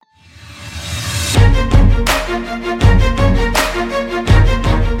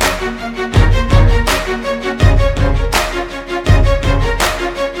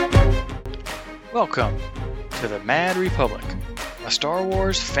Welcome to the Mad Republic, a Star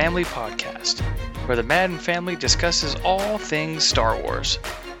Wars family podcast, where the Madden family discusses all things Star Wars.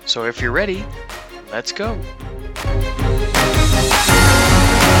 So if you're ready, let's go.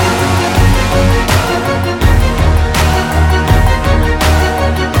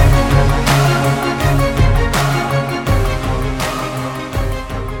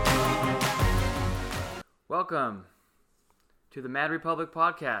 Welcome to the Mad Republic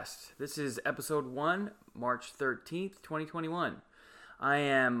podcast. This is episode 1, March 13th, 2021. I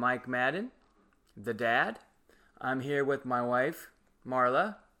am Mike Madden, the dad. I'm here with my wife,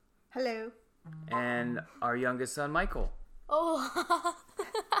 Marla. Hello. And our youngest son, Michael. Oh.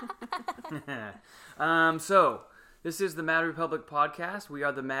 So, this is the Mad Republic podcast. We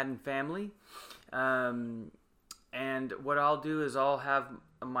are the Madden family. And what I'll do is I'll have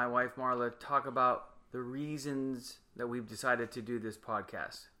my wife, Marla, talk about the reasons that we've decided to do this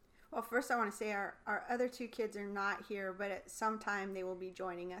podcast. Well, first I want to say our other two kids are not here, but at some time they will be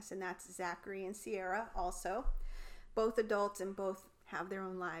joining us, and that's Zachary and Sierra also. Both adults and both have their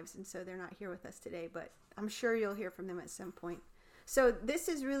own lives, and so they're not here with us today, but I'm sure you'll hear from them at some point. So this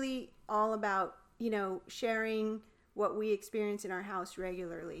is really all about, sharing what we experience in our house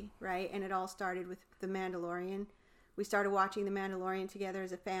regularly, right? And it all started with The Mandalorian. We started watching The Mandalorian together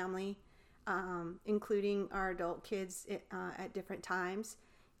as a family, including our adult kids at different times.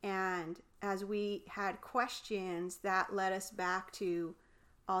 And as we had questions, that led us back to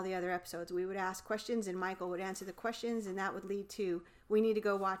all the other episodes. We would ask questions and Michael would answer the questions, and that would lead to, we need to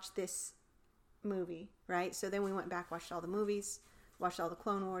go watch this movie, right? So then we went back, watched all the movies, watched all the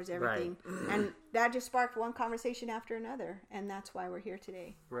Clone Wars, everything. Right. And that just sparked one conversation after another, and that's why we're here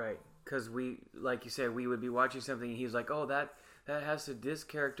today. Right. Because we, like you said, we would be watching something and he's like, oh, that has to, this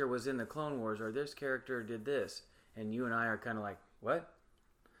character was in the Clone Wars, or this character did this. And you and I are kind of like, what?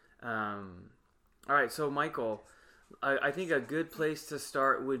 All right, so Michael, I think a good place to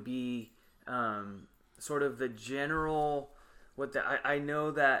start would be sort of the general, I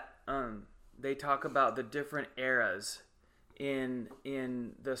know that they talk about the different eras in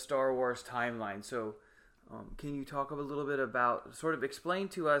the Star Wars timeline. So can you talk a little bit about, sort of explain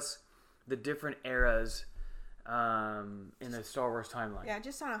to us the different eras in the Star Wars timeline? Yeah,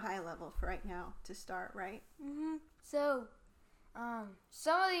 just on a high level for right now to start, right? Mm-hmm. So,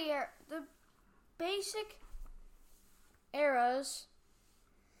 some of the basic eras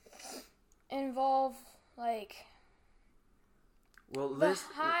involve the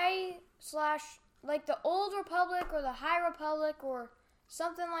high / like the Old Republic or the High Republic or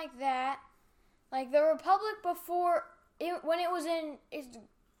something like that. Like the Republic before when it was in its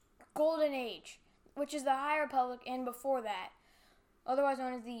golden age, which is the High Republic, and before that, otherwise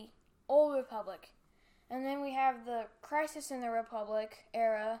known as the Old Republic. And then we have the Crisis in the Republic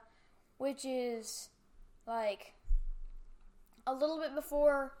era, which is like a little bit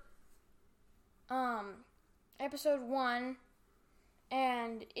before episode 1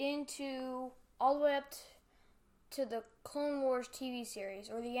 and into all the way up to the Clone Wars TV series,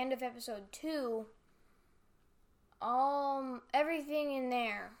 or the end of episode 2. Everything in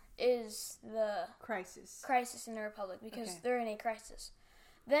there is the crisis in the Republic, because they're in a crisis.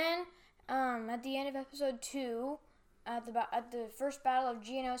 Then at the end of episode 2, at the first battle of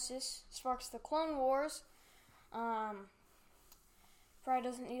Geonosis, sparks the Clone Wars. Probably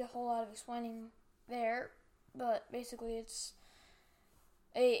doesn't need a whole lot of explaining there, but basically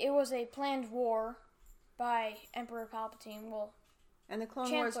it was a planned war by Emperor Palpatine. And the Clone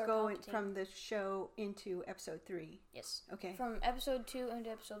Wars go from the show into episode 3. Yes. Okay. From episode 2 into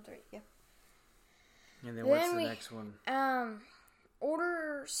episode 3. Yep. And then what's the next one?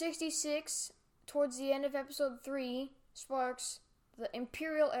 Order 66, towards the end of episode 3, sparks the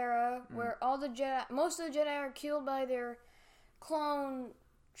Imperial era, where most of the Jedi are killed by their clone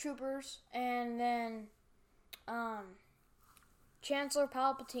troopers, and then Chancellor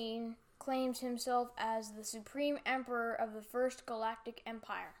Palpatine claims himself as the Supreme Emperor of the First Galactic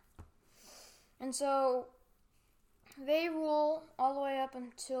Empire. And so they rule all the way up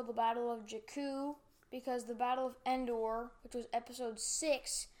until the Battle of Jakku, because the Battle of Endor, which was episode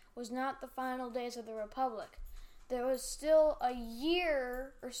 6, was not the final days of the Republic. There was still a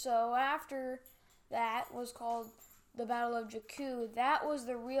year or so after that was called the Battle of Jakku. That was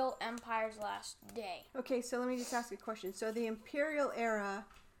the real Empire's last day. Okay, so let me just ask a question. So the Imperial era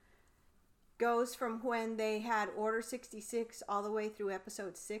goes from when they had Order 66 all the way through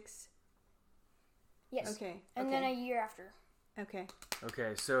episode 6? Yes. Okay. And then a year after. Okay.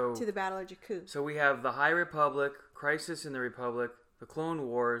 Okay, so to the Battle of Jakku. So we have the High Republic, Crisis in the Republic, the Clone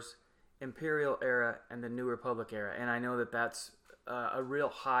Wars, Imperial era, and the New Republic era. And I know that that's a real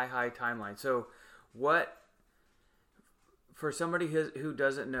high timeline. So what for somebody who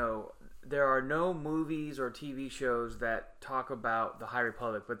doesn't know, there are no movies or TV shows that talk about the High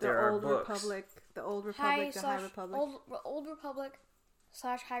Republic, but there are books. The Old Republic, the High Republic. Old Republic /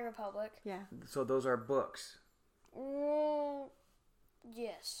 High Republic. Yeah. So those are books.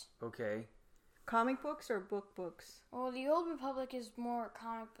 Yes. Okay. Comic books or books? Well, the Old Republic is more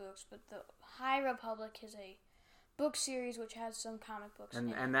comic books, but the High Republic is a book series which has some comic books in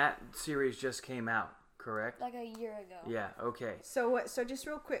it. And that series just came out, correct? Like a year ago. Yeah, okay. So just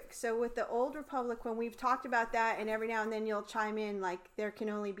real quick. So with the Old Republic, when we've talked about that, and every now and then you'll chime in, like there can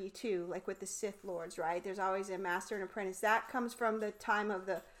only be two, like with the Sith Lords, right? There's always a master and apprentice. That comes from the time of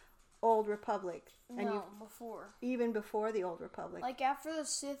the Old Republic. No, before. Even before the Old Republic. Like after the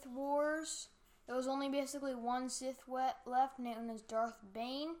Sith Wars, there was only basically one Sith left, known as Darth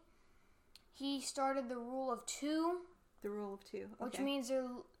Bane. He started the rule of two. The rule of two. Okay. Which means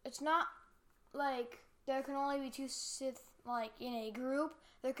it's not like there can only be two Sith, like in a group.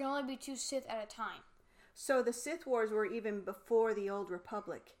 There can only be two Sith at a time. So the Sith Wars were even before the Old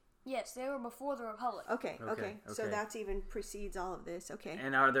Republic. Yes, they were before the Republic. Okay. So that's even precedes all of this. Okay.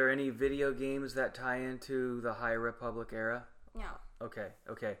 And are there any video games that tie into the High Republic era? No.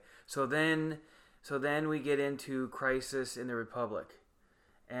 Okay. So then we get into Crisis in the Republic.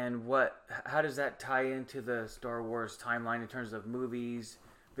 And how does that tie into the Star Wars timeline in terms of movies,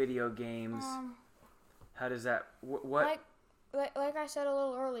 video games? How does that what like I said a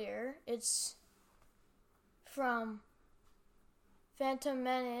little earlier, it's from Phantom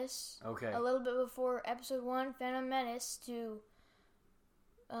Menace. Okay. A little bit before Episode 1, Phantom Menace, to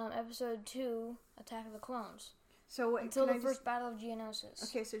Episode 2, Attack of the Clones. So until the first Battle of Geonosis.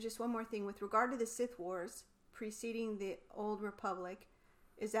 Okay, so just one more thing. With regard to the Sith Wars preceding the Old Republic,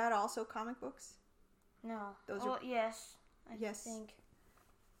 is that also comic books? No. Those are... Yes. I think.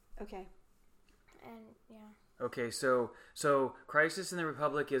 Okay. And, yeah. Okay, so Crisis in the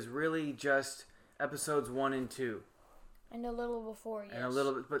Republic is really just episodes 1 and 2. And a little before, yes. And a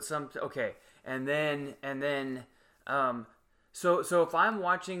little bit, but some, okay. And then, so if I'm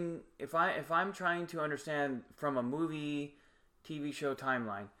watching, if I'm trying to understand from a movie, TV show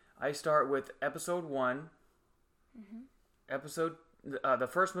timeline, I start with episode 1, the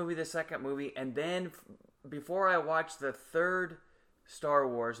first movie, the second movie, and then before I watch the third Star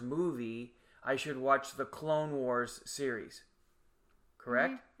Wars movie, I should watch the Clone Wars series.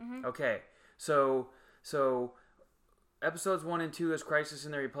 Correct? Mm-hmm. Okay. So episodes 1 and 2 is Crisis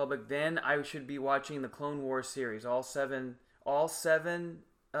in the Republic. Then I should be watching the Clone Wars series, all seven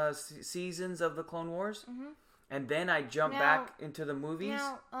seasons of the Clone Wars. Mm-hmm. And then I jump back into the movies.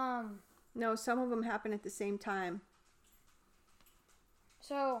 No, some of them happen at the same time.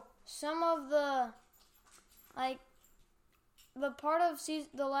 So some of the part of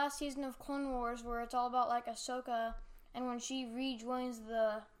the last season of Clone Wars where it's all about like Ahsoka and when she rejoins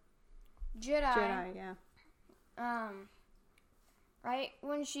the Jedi, yeah. Right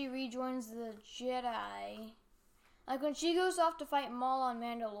when she rejoins the Jedi, like when she goes off to fight Maul on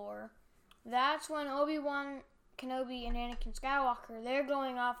Mandalore, that's when Obi-Wan Kenobi and Anakin Skywalker, they're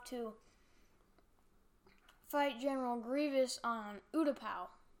going off to fight General Grievous on Utapau.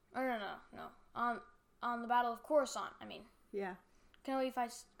 Or no. On the Battle of Coruscant, I mean. Yeah. Kenobi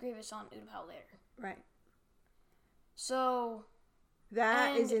fights Grievous on Utapau later. Right. So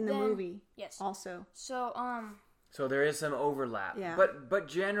that is in the movie. Yes. Also. So there is some overlap. Yeah. But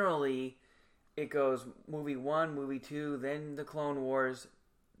generally it goes movie 1, movie 2, then the Clone Wars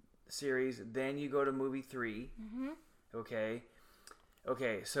series, then you go to movie 3. Mm-hmm.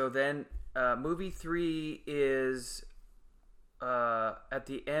 Okay, so then movie 3 is at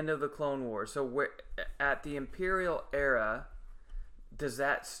the end of the Clone Wars. So at the Imperial era, does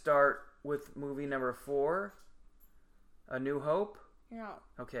that start with movie number 4, A New Hope? No.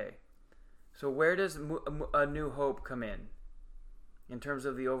 Okay. So where does A New Hope come in terms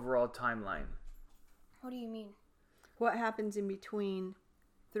of the overall timeline? What do you mean? What happens in between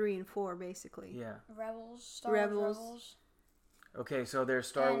 3 and 4, basically? Yeah. Star Wars Rebels. Okay, so there's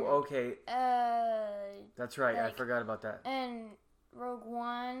Star Wars. Okay. That's right. I forgot about that. And Rogue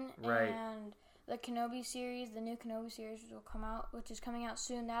One. Right. And the Kenobi series, the new Kenobi series, which is coming out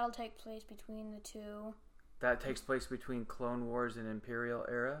soon. That'll take place between the two. That takes place between Clone Wars and Imperial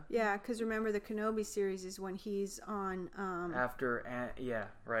era? Yeah, because remember the Kenobi series is when he's on...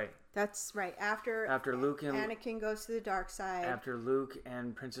 right. That's right. After Luke and Anakin goes to the dark side. After Luke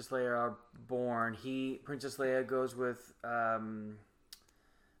and Princess Leia are born, Princess Leia goes with the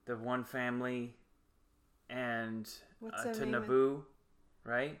one family and to Naboo,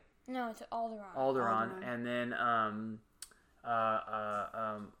 right? No, it's Alderaan. Alderaan. And then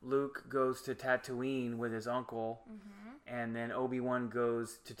Luke goes to Tatooine with his uncle, and then Obi-Wan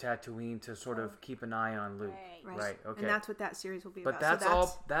goes to Tatooine to sort of keep an eye on Luke. Right. Okay. And that's what that series will be but about.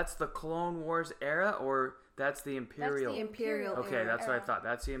 But that's the Clone Wars era, or that's the Imperial? That's the Imperial Okay, era. that's what I thought.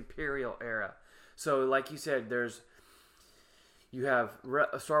 That's the Imperial era. So, like you said, you have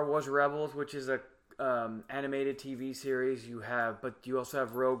Star Wars Rebels, which is a animated TV series. But you also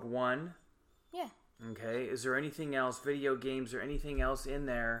have Rogue One. Yeah. Okay. Is there anything else, video games or anything else in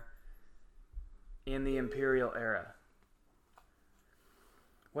there in the Imperial era?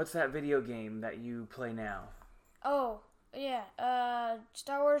 What's that video game that you play now? Oh, yeah.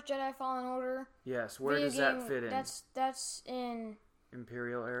 Star Wars Jedi Fallen Order. Yes. Where does that fit in? That's in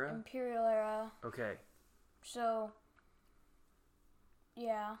Imperial era? Imperial era. Okay. So,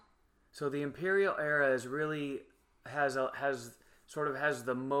 yeah. So the Imperial era is really has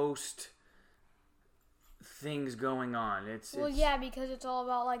the most things going on. It's because it's all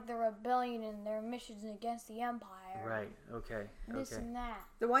about like the rebellion and their missions against the Empire. Right. Okay. This and that.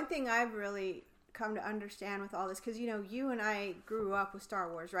 The one thing I've really come to understand with all this, because you and I grew up with Star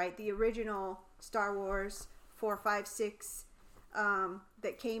Wars, right? The original Star Wars 4, 5, 6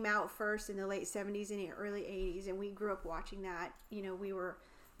 that came out first in the late 70s and the early 80s, and we grew up watching that. We were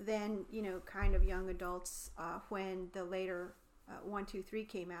then kind of young adults when the later 1, 2, 3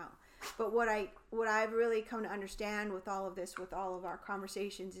 came out. But what I've really come to understand with all of this, with all of our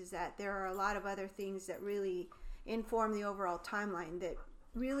conversations, is that there are a lot of other things that really inform the overall timeline that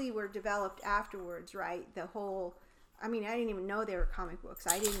really were developed afterwards, right? I didn't even know they were comic books.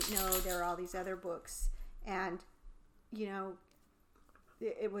 I didn't know there were all these other books, and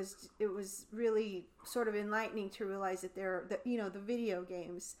it was really sort of enlightening to realize that the video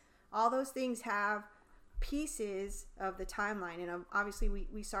games, all those things have pieces of the timeline, and obviously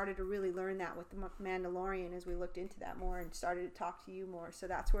we started to really learn that with the Mandalorian as we looked into that more and started to talk to you more. So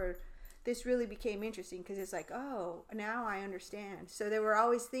that's where this really became interesting, because it's like, oh, now I understand. So there were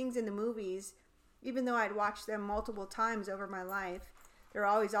always things in the movies, even though I'd watched them multiple times over my life, there were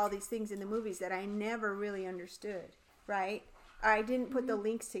always all these things in the movies that I never really understood, right? I didn't put the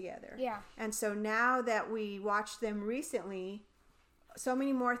links together. Yeah. And so now that we watched them recently, so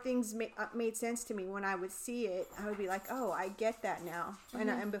many more things made sense to me. When I would see it, I would be like, oh, I get that now.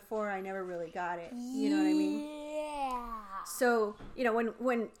 And before, I never really got it. You know what I mean? Yeah. So,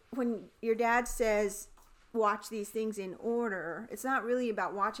 when your dad says, watch these things in order, it's not really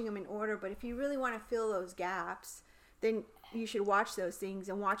about watching them in order, but if you really want to fill those gaps, then you should watch those things,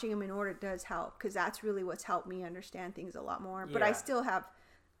 and watching them in order does help, because that's really what's helped me understand things a lot more. But I still have,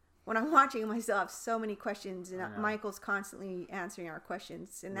 when I'm watching them, I still have so many questions, and Michael's constantly answering our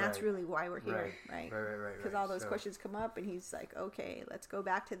questions, and that's really why we're here, right? Right. Because all those questions come up, and he's like, okay, let's go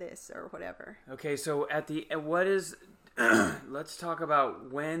back to this, or whatever. Okay, so let's talk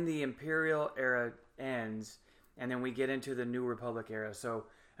about when the Imperial era ends, and then we get into the New Republic era. So,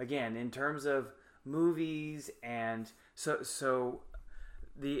 again, in terms of movies, and so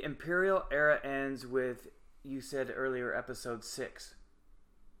the Imperial era ends with, you said earlier, episode 6.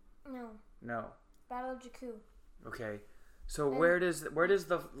 No. Battle of Jakku. Okay. So where does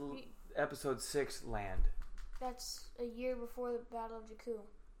the episode 6 land? That's a year before the Battle of Jakku.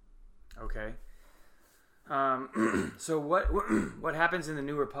 Okay. So what happens in the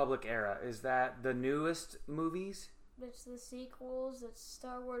New Republic era? Is that the newest movies? That's the sequels. That's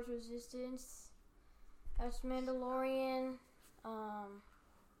Star Wars Resistance. That's Mandalorian.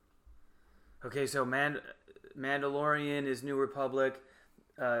 Okay, so Mandalorian is New Republic.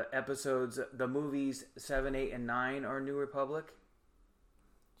 Episodes, the movies 7, 8, and 9 are New Republic?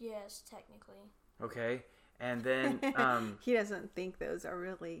 Yes, technically. Okay, and then... he doesn't think those are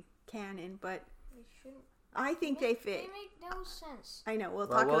really canon, but they shouldn't. I think they fit. They make no sense. I know, we'll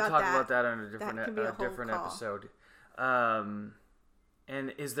talk about that on a different episode. And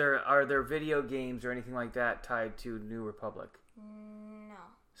are there video games or anything like that tied to New Republic? No.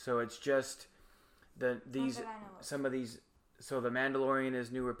 So it's just some of these... So the Mandalorian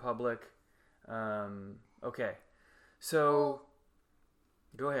is New Republic. Okay. So,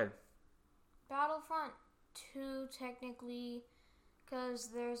 go ahead. Battlefront 2, technically, because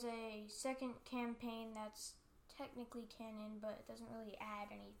there's a second campaign that's technically canon, but it doesn't really add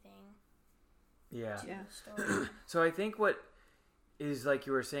anything to the story. So I think what is, like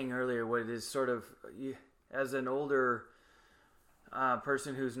you were saying earlier, what it is sort of, as an older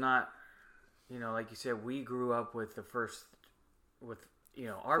person who's not, like you said, we grew up with the first...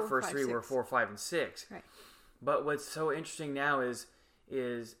 our first 3 were 4, 5, and 6. Right. But what's so interesting now is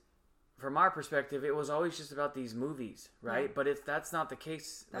from our perspective, it was always just about these movies, right? But that's not the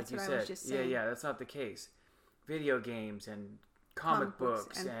case, like that's you what said. I was just saying. Yeah, that's not the case. video games and comic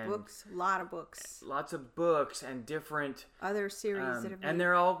books and books, a lot of books, lots of books and different other series that have and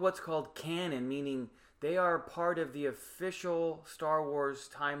they're all what's called canon, meaning they are part of the official Star Wars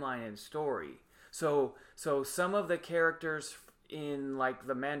timeline and story. So some of the characters in like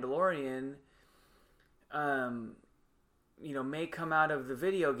The Mandalorian, may come out of the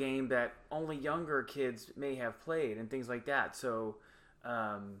video game that only younger kids may have played and things like that. So,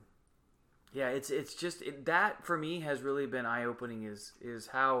 it's just that for me has really been eye opening. Is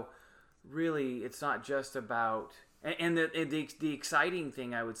how really it's not just about and the exciting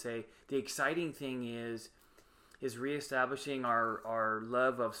thing, I would say, the exciting thing is reestablishing our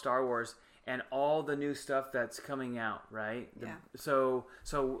love of Star Wars and all the new stuff that's coming out, right? So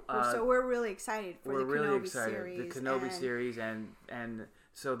we're really excited for the Kenobi series. The Kenobi series, and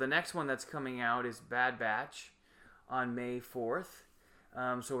so the next one that's coming out is Bad Batch on May 4th.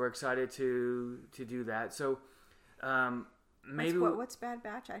 So we're excited to do that. So maybe what's Bad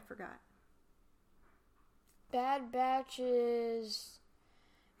Batch? I forgot. Bad Batch is,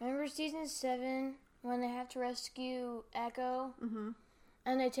 remember season 7 when they have to rescue Echo,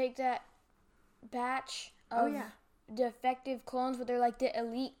 and they take that batch of defective clones, but they're like the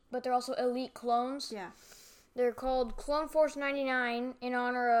elite, but they're also elite clones. Yeah. They're called Clone Force 99 in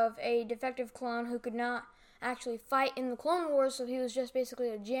honor of a defective clone who could not actually fight in the Clone Wars, so he was just basically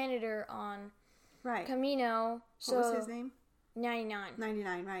a janitor on Kamino. So what was his name? 99.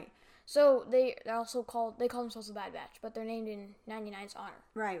 99, right. So they call themselves the Bad Batch, but they're named in 99's honor.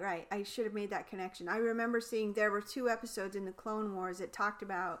 Right. I should have made that connection. I remember seeing there were 2 episodes in the Clone Wars that talked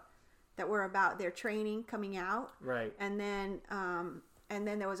about their training coming out. Right. And then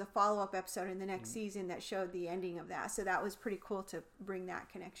there was a follow-up episode in the next season that showed the ending of that. So that was pretty cool to bring that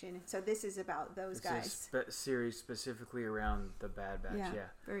connection. So this is about those guys. A series specifically around the Bad Batch. Yeah.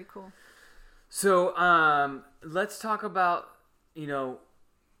 Very cool. So let's talk about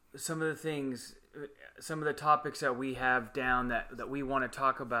some of the things, some of the topics that we have down that we want to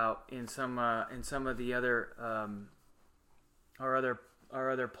talk about in some of the other our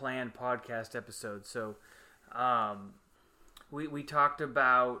other planned podcast episodes. So we talked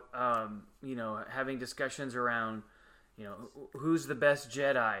about having discussions around who's the best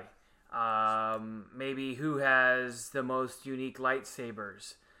Jedi, maybe who has the most unique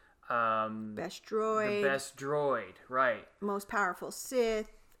lightsabers, best droid, the best droid, right? Most powerful Sith.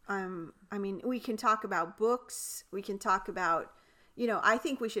 We can talk about books. We can talk about, I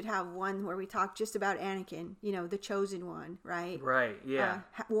think we should have one where we talk just about Anakin, the chosen one, right? Right, yeah.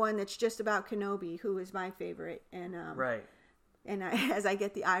 One that's just about Kenobi, who is my favorite. And, right. And as I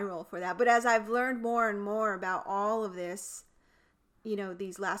get the eye roll for that. But as I've learned more and more about all of this,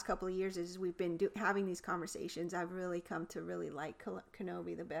 these last couple of years as we've been having these conversations, I've really come to really like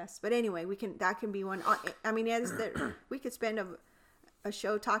Kenobi the best. But anyway, that can be one. We could spend a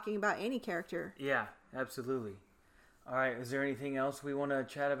show talking about any character. Yeah, absolutely. All right, is there anything else we want to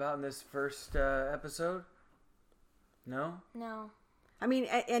chat about in this first episode? No? No.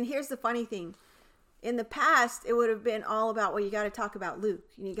 And here's the funny thing. In the past, it would have been all about, you got to talk about Luke.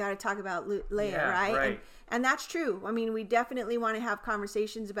 And you got to talk about Leia, right? And that's true. We definitely want to have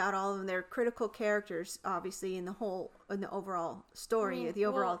conversations about all of them. They're critical characters, obviously, in the overall story, the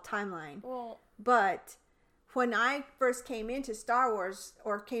overall timeline. But when I first came into Star Wars,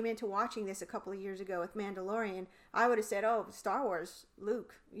 or came into watching this a couple of years ago with Mandalorian, I would have said, Star Wars,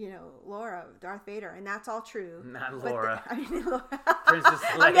 Luke, Laura, Darth Vader. And that's all true. Not Laura. Laura. Princess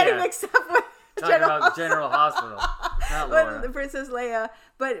Leia. I'm getting mixed up with General Hospital. Not Laura. The Princess Leia.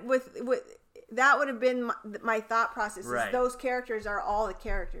 But with that would have been my thought process. Is those characters are all the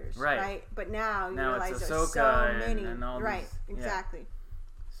characters. Right. But now you realize it's there's Ahsoka so many. And all right. These, exactly. Yeah.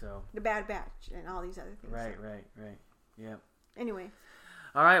 So the Bad Batch and all these other things. Right. Yeah. Anyway.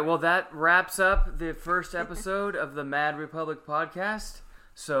 All right. Well, that wraps up the first episode of the Mad Republic podcast.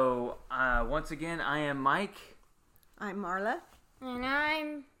 So once again, I am Mike. I'm Marla. And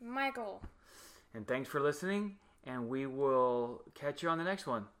I'm Michael. And thanks for listening. And we will catch you on the next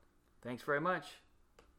one. Thanks very much.